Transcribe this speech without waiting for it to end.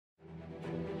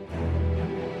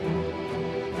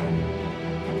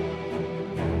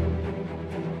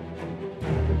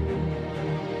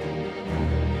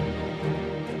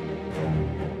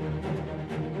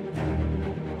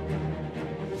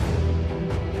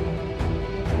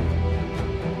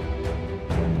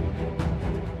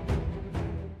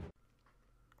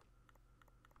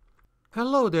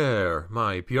Hello there,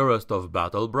 my purest of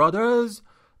battle brothers,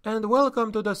 and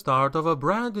welcome to the start of a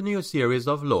brand new series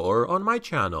of lore on my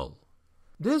channel.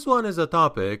 This one is a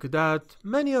topic that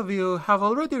many of you have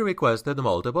already requested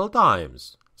multiple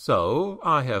times, so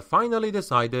I have finally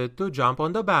decided to jump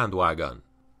on the bandwagon.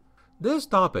 This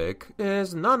topic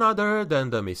is none other than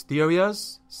the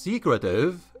mysterious,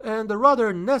 secretive, and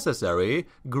rather necessary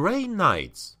Grey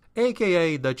Knights,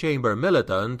 aka the Chamber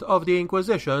Militant of the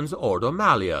Inquisition's Ordo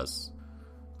Malleus.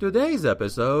 Today's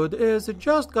episode is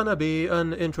just gonna be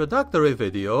an introductory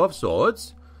video of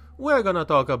sorts. We're gonna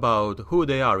talk about who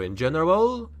they are in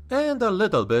general, and a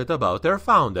little bit about their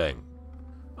founding.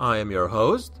 I am your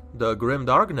host, the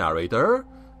Grimdark Narrator,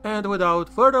 and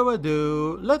without further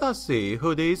ado, let us see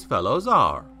who these fellows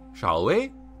are, shall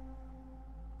we?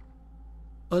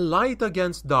 A light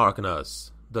against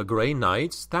darkness, the Grey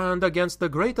Knights stand against the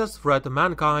greatest threat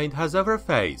mankind has ever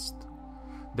faced.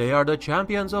 They are the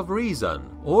champions of reason,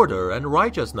 order, and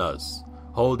righteousness,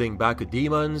 holding back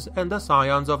demons and the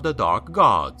scions of the dark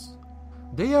gods.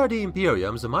 They are the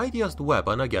Imperium's mightiest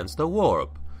weapon against the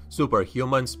warp,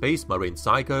 superhuman space marine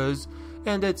psychers,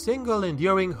 and its single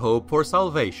enduring hope for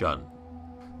salvation.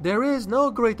 There is no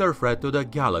greater threat to the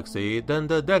galaxy than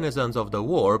the denizens of the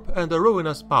warp and the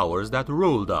ruinous powers that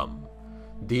rule them.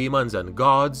 Demons and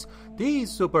gods,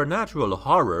 these supernatural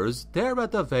horrors tear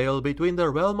at the veil between the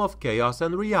realm of chaos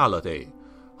and reality,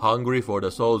 hungry for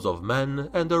the souls of men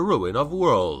and the ruin of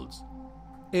worlds.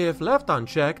 If left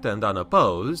unchecked and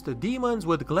unopposed, demons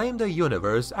would claim the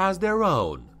universe as their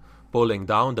own, pulling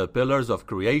down the pillars of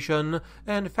creation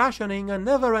and fashioning a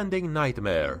never-ending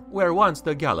nightmare where once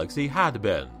the galaxy had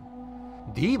been.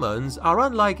 Demons are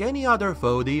unlike any other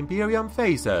foe the Imperium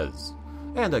faces,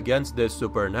 and against this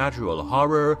supernatural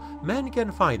horror, men can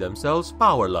find themselves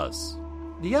powerless.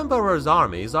 The Emperor's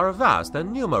armies are vast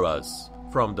and numerous,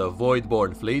 from the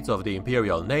void-born fleets of the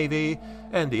Imperial Navy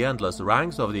and the endless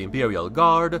ranks of the Imperial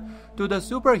Guard to the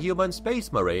superhuman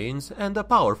Space Marines and the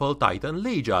powerful Titan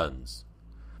legions.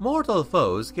 Mortal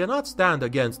foes cannot stand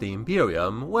against the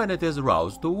Imperium when it is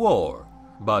roused to war,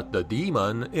 but the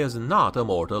demon is not a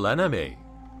mortal enemy.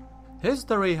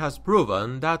 History has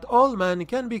proven that all men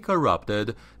can be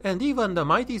corrupted, and even the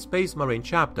mighty Space Marine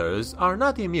chapters are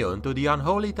not immune to the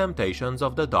unholy temptations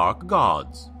of the dark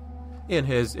gods. In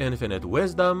his infinite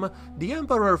wisdom, the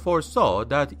Emperor foresaw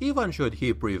that even should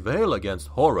he prevail against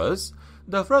Horus,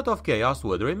 the threat of chaos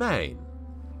would remain.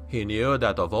 He knew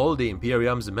that of all the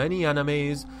Imperium's many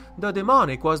enemies, the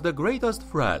demonic was the greatest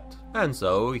threat, and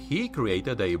so he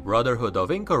created a brotherhood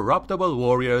of incorruptible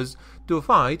warriors to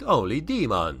fight only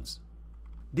demons.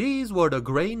 These were the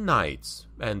Grey Knights,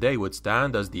 and they would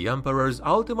stand as the Emperor's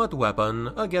ultimate weapon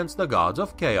against the gods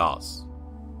of chaos.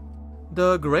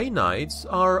 The Grey Knights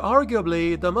are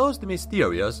arguably the most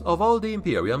mysterious of all the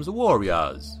Imperium's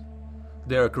warriors.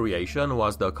 Their creation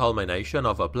was the culmination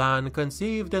of a plan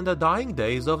conceived in the dying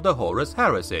days of the Horus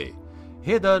heresy,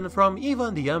 hidden from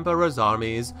even the Emperor's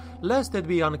armies lest it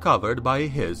be uncovered by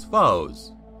his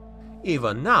foes.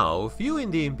 Even now, few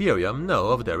in the Imperium know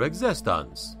of their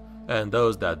existence, and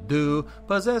those that do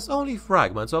possess only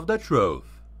fragments of the truth.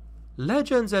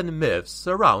 Legends and myths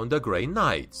surround the Grey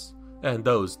Knights, and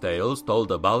those tales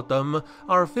told about them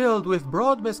are filled with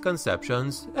broad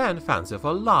misconceptions and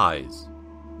fanciful lies.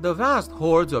 The vast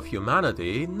hordes of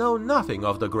humanity know nothing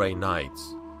of the Grey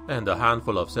Knights, and the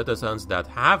handful of citizens that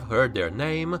have heard their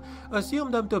name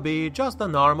assume them to be just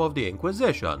an arm of the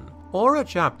Inquisition, or a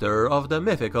chapter of the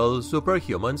mythical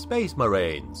superhuman Space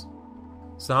Marines.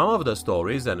 Some of the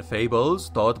stories and fables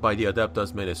taught by the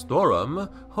Adeptus Ministorum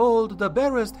hold the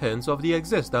barest hints of the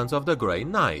existence of the Grey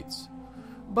Knights,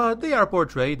 but they are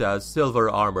portrayed as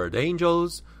silver-armored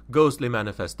angels, ghostly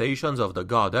manifestations of the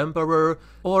God Emperor,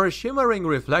 or shimmering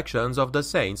reflections of the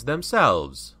saints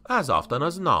themselves, as often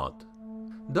as not.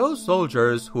 Those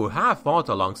soldiers who have fought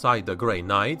alongside the Grey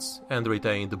Knights and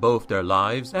retained both their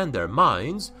lives and their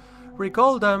minds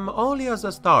recall them only as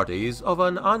Astartes of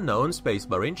an unknown Space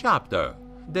Marine chapter,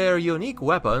 their unique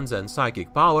weapons and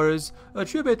psychic powers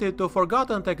attributed to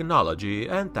forgotten technology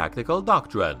and tactical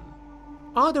doctrine.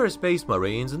 Other Space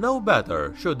Marines know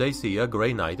better should they see a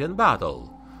Grey Knight in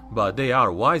battle, but they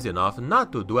are wise enough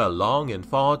not to dwell long in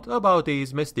thought about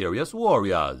these mysterious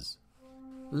warriors.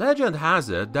 Legend has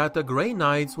it that the Grey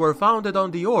Knights were founded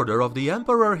on the order of the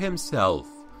Emperor himself,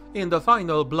 in the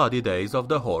final bloody days of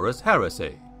the Horus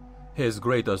heresy. His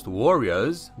greatest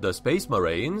warriors, the Space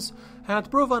Marines, had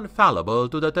proven fallible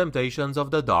to the temptations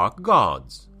of the dark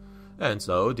gods, and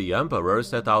so the Emperor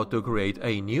set out to create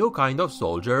a new kind of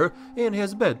soldier in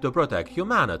his bid to protect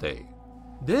humanity.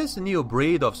 This new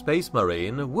breed of Space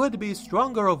Marine would be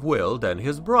stronger of will than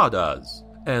his brothers,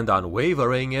 and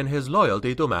unwavering in his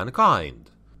loyalty to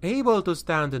mankind, able to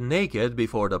stand naked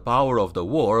before the power of the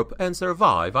warp and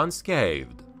survive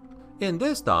unscathed. In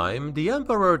this time, the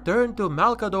Emperor turned to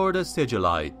Malcador the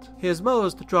Sigillite, his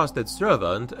most trusted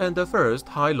servant and the first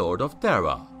High Lord of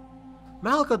Terra.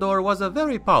 Malcador was a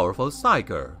very powerful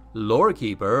psyker,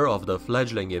 lore-keeper of the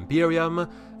fledgling Imperium,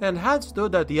 and had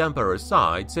stood at the Emperor's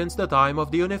side since the time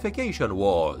of the Unification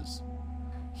Wars.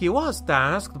 He was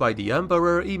tasked by the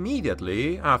Emperor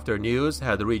immediately after news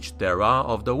had reached Terra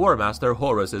of the War Master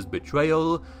Horus's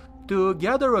betrayal to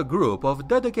gather a group of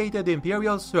dedicated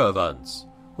Imperial servants,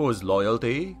 whose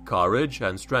loyalty, courage,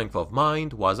 and strength of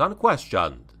mind was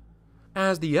unquestioned.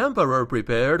 As the Emperor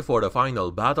prepared for the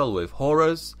final battle with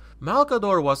Horus,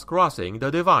 Malcador was crossing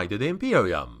the divided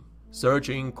Imperium,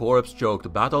 searching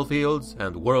corpse-choked battlefields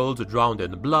and worlds drowned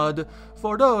in blood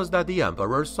for those that the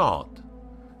Emperor sought.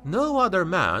 No other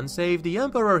man save the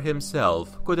Emperor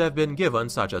himself could have been given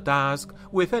such a task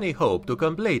with any hope to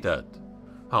complete it.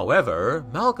 However,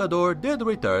 Malcador did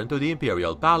return to the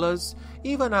Imperial Palace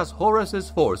even as Horus's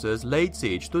forces laid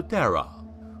siege to Terra.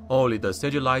 Only the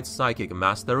Sigillite's psychic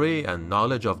mastery and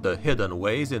knowledge of the hidden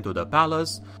ways into the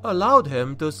palace allowed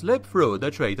him to slip through the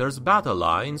traitor's battle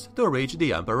lines to reach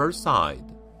the Emperor's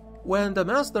side. When the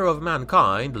Master of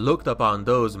Mankind looked upon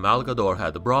those Malcador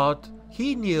had brought,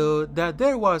 he knew that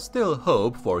there was still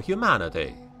hope for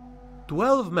humanity.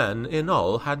 12 men in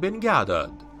all had been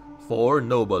gathered, 4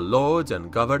 noble lords and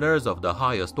governors of the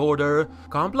highest order,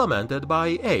 complemented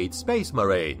by 8 space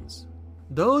marines.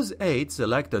 Those 8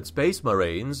 selected space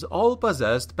marines all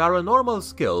possessed paranormal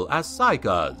skill as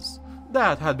psychas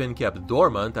that had been kept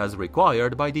dormant as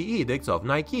required by the edicts of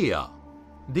Nicaea.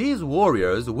 These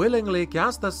warriors willingly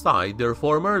cast aside their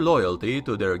former loyalty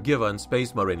to their given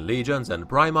space marine legions and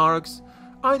primarchs,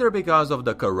 either because of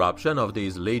the corruption of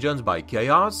these legions by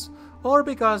chaos, or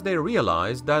because they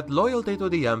realized that loyalty to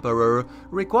the Emperor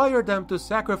required them to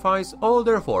sacrifice all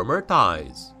their former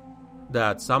ties.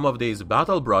 That some of these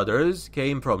battle brothers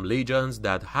came from legions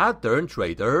that had turned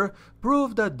traitor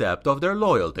proved the depth of their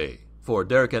loyalty, for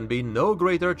there can be no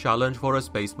greater challenge for a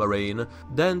space marine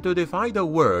than to defy the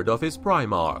word of his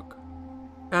primarch.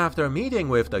 After meeting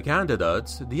with the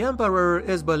candidates, the Emperor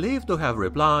is believed to have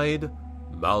replied,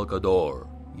 "Malcador,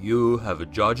 you have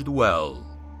judged well."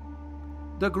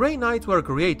 The Grey Knights were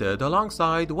created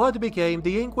alongside what became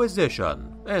the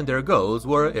Inquisition, and their goals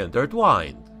were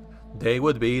intertwined. They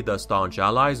would be the staunch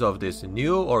allies of this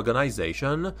new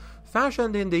organization,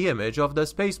 fashioned in the image of the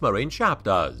Space Marine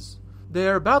chapters,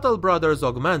 their battle brothers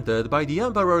augmented by the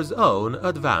Emperor's own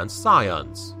advanced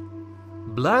science.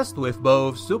 Blessed with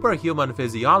both superhuman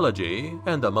physiology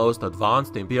and the most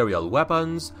advanced Imperial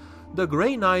weapons, the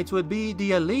Grey Knights would be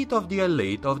the elite of the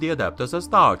Adeptus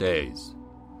Astartes.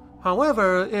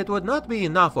 However, it would not be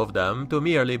enough of them to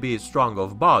merely be strong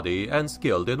of body and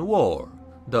skilled in war,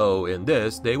 though in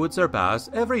this they would surpass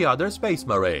every other space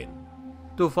marine.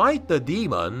 To fight the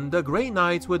demon, the Grey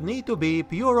Knights would need to be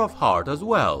pure of heart as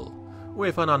well,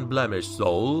 with an unblemished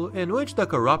soul in which the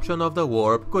corruption of the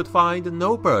warp could find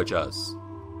no purchase.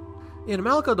 In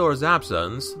Malcador's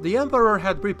absence, the Emperor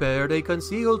had prepared a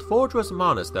concealed fortress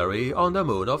monastery on the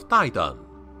moon of Titan.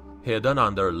 Hidden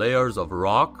under layers of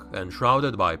rock and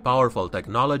shrouded by powerful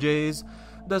technologies,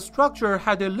 the structure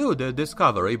had eluded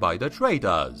discovery by the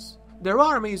traitors. Their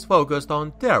armies focused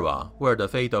on Terra, where the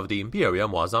fate of the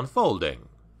Imperium was unfolding.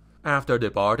 After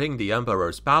departing the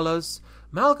Emperor's palace,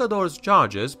 Malcador's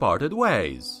charges parted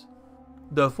ways.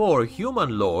 The 4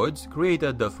 human lords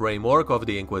created the framework of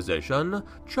the Inquisition,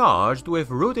 charged with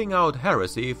rooting out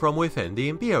heresy from within the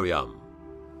Imperium.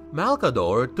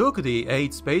 Malcador took the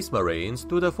 8 space marines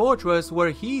to the fortress where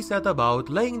he set about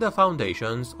laying the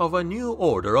foundations of a new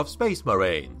order of space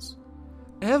marines.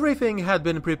 Everything had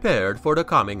been prepared for the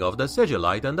coming of the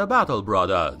Sigillite and the Battle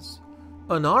Brothers.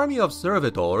 An army of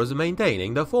servitors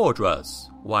maintaining the fortress,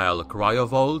 while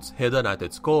cryovolts hidden at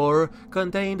its core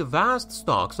contained vast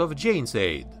stocks of gene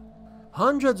seed.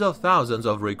 Hundreds of thousands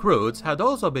of recruits had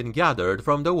also been gathered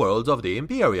from the worlds of the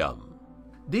Imperium.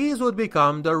 These would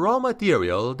become the raw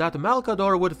material that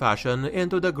Malcador would fashion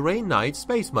into the Grey Knight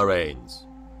Space Marines.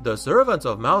 The servants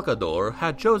of Malcador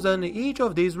had chosen each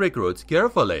of these recruits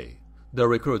carefully, the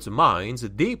recruits' minds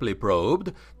deeply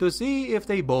probed to see if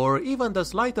they bore even the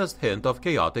slightest hint of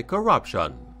chaotic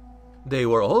corruption. They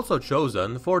were also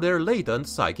chosen for their latent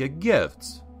psychic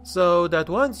gifts, so that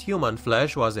once human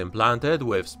flesh was implanted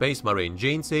with Space Marine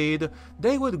gene seed,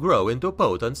 they would grow into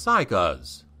potent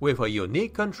psychas, with a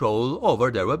unique control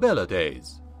over their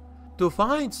abilities. To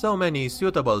find so many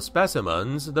suitable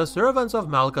specimens, the servants of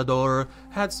Malcador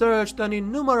had searched an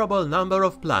innumerable number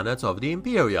of planets of the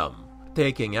Imperium,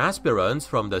 taking aspirants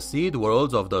from the seed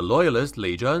worlds of the Loyalist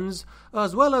legions,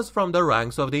 as well as from the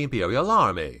ranks of the Imperial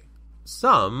Army.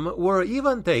 Some were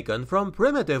even taken from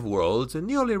primitive worlds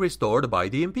newly restored by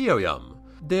the Imperium,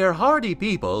 their hardy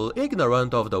people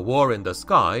ignorant of the war in the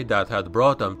sky that had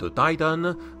brought them to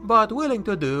Titan, but willing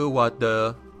to do what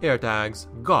the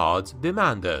gods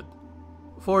demanded.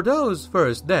 For those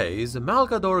first days,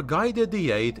 Malcador guided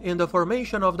the Eight in the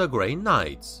formation of the Grey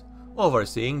Knights,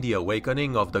 overseeing the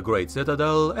awakening of the Great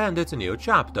Citadel and its new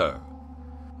chapter.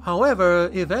 However,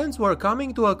 events were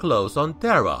coming to a close on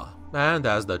Terra, and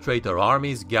as the traitor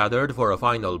armies gathered for a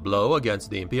final blow against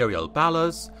the Imperial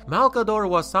Palace, Malcador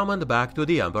was summoned back to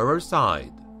the Emperor's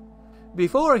side.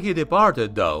 Before he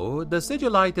departed, though, the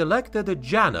Sigillite elected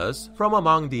Janus from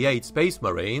among the 8 Space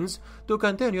Marines to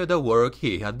continue the work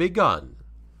he had begun.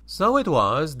 So it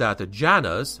was that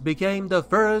Janus became the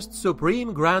first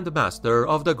Supreme Grand Master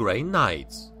of the Grey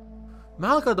Knights.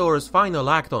 Malcador's final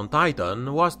act on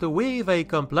Titan was to weave a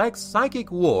complex psychic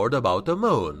ward about the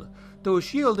moon, to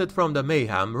shield it from the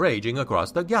mayhem raging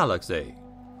across the galaxy.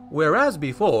 Whereas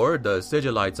before the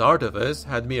Sigillite's artifice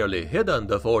had merely hidden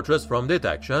the fortress from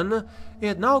detection,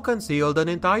 it now concealed an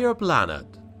entire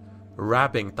planet.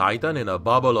 Wrapping Titan in a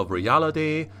bubble of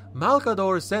reality,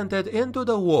 Malcador sent it into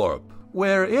the warp,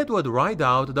 where it would ride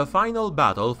out the final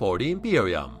battle for the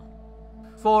Imperium.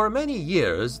 For many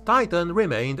years, Titan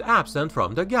remained absent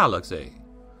from the galaxy.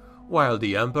 While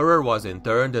the Emperor was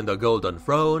interned in the Golden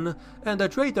Throne, and the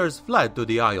traitors fled to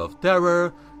the Eye of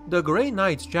Terror, the Grey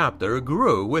Knights chapter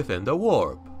grew within the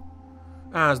warp.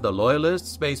 As the Loyalist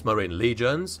Space Marine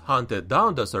legions hunted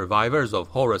down the survivors of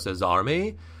Horus's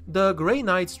army, the Grey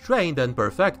Knights trained and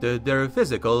perfected their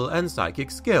physical and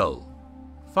psychic skill.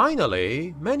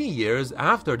 Finally, many years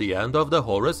after the end of the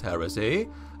Horus heresy,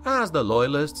 as the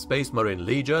Loyalist Space Marine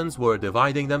legions were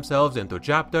dividing themselves into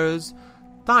chapters,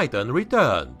 Titan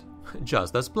returned,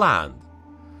 just as planned.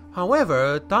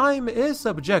 However, time is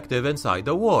subjective inside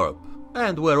the warp,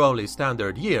 and where only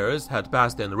standard years had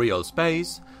passed in real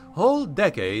space, whole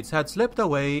decades had slipped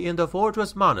away in the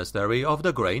fortress monastery of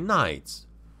the Grey Knights.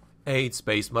 8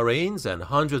 Space Marines and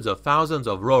hundreds of thousands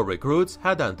of raw recruits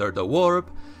had entered the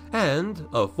warp, and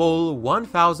a full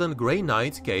 1,000 Grey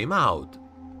Knights came out.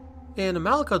 In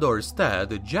Malcador's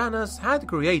stead, Janus had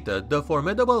created the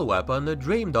formidable weapon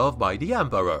dreamed of by the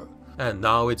Emperor, and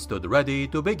now it stood ready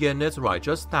to begin its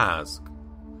righteous task.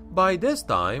 By this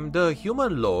time, the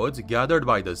human lords gathered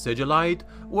by the Sigillite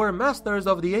were masters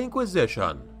of the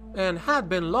Inquisition, and had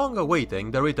been long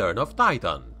awaiting the return of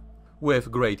Titan.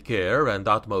 With great care and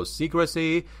utmost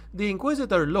secrecy, the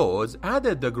Inquisitor lords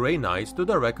added the Grey Knights to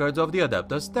the records of the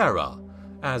Adeptus Terra,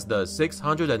 as the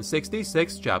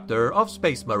 666th chapter of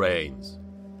Space Marines.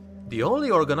 The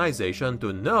only organization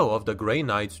to know of the Grey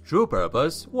Knights' true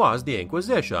purpose was the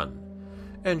Inquisition,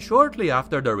 and shortly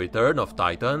after the return of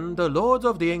Titan, the Lords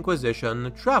of the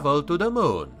Inquisition traveled to the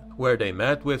moon, where they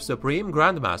met with Supreme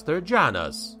Grandmaster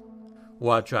Janus.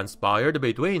 What transpired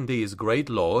between these great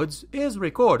lords is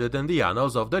recorded in the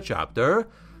annals of the chapter,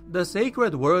 the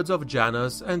sacred words of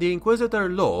Janus and the Inquisitor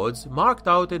lords marked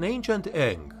out in ancient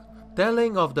ink,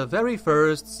 telling of the very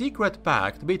first secret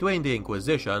pact between the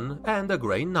Inquisition and the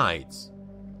Grey Knights.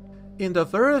 In the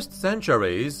first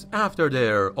centuries after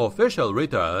their official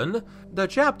return, the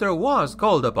chapter was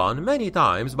called upon many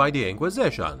times by the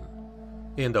Inquisition.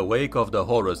 In the wake of the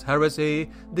Horus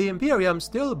heresy, the Imperium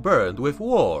still burned with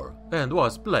war, and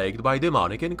was plagued by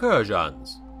demonic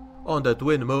incursions. On the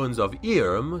twin moons of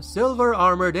Irm,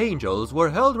 silver-armored angels were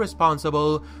held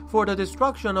responsible for the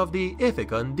destruction of the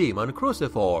Ithacan demon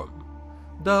Cruciform.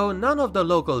 Though none of the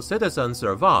local citizens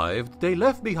survived, they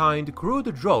left behind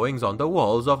crude drawings on the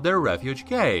walls of their refuge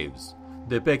caves,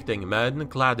 depicting men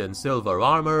clad in silver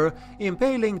armor,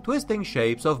 impaling twisting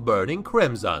shapes of burning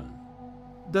crimson.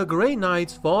 The Grey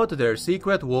Knights fought their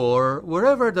secret war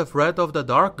wherever the threat of the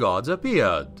Dark Gods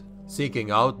appeared, seeking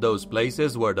out those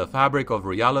places where the fabric of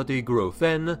reality grew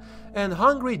thin, and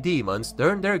hungry demons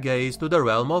turned their gaze to the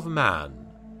realm of man.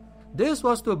 This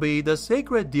was to be the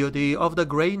sacred duty of the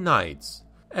Grey Knights,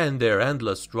 and their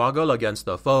endless struggle against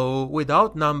a foe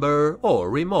without number or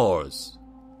remorse.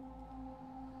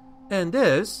 And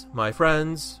this, my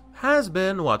friends, has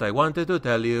been what I wanted to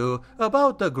tell you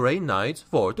about the Grey Knights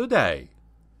for today.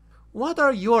 What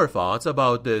are your thoughts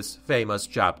about this famous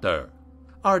chapter?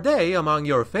 Are they among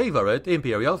your favorite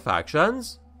Imperial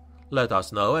factions? Let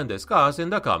us know and discuss in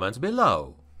the comments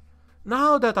below.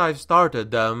 Now that I've started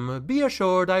them, be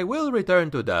assured I will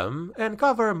return to them and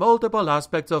cover multiple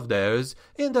aspects of theirs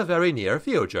in the very near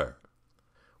future.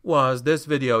 Was this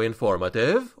video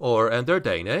informative or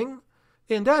entertaining?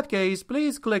 In that case,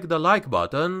 please click the like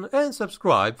button and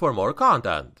subscribe for more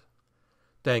content.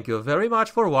 Thank you very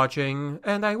much for watching,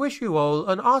 and I wish you all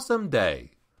an awesome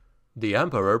day. The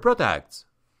Emperor protects.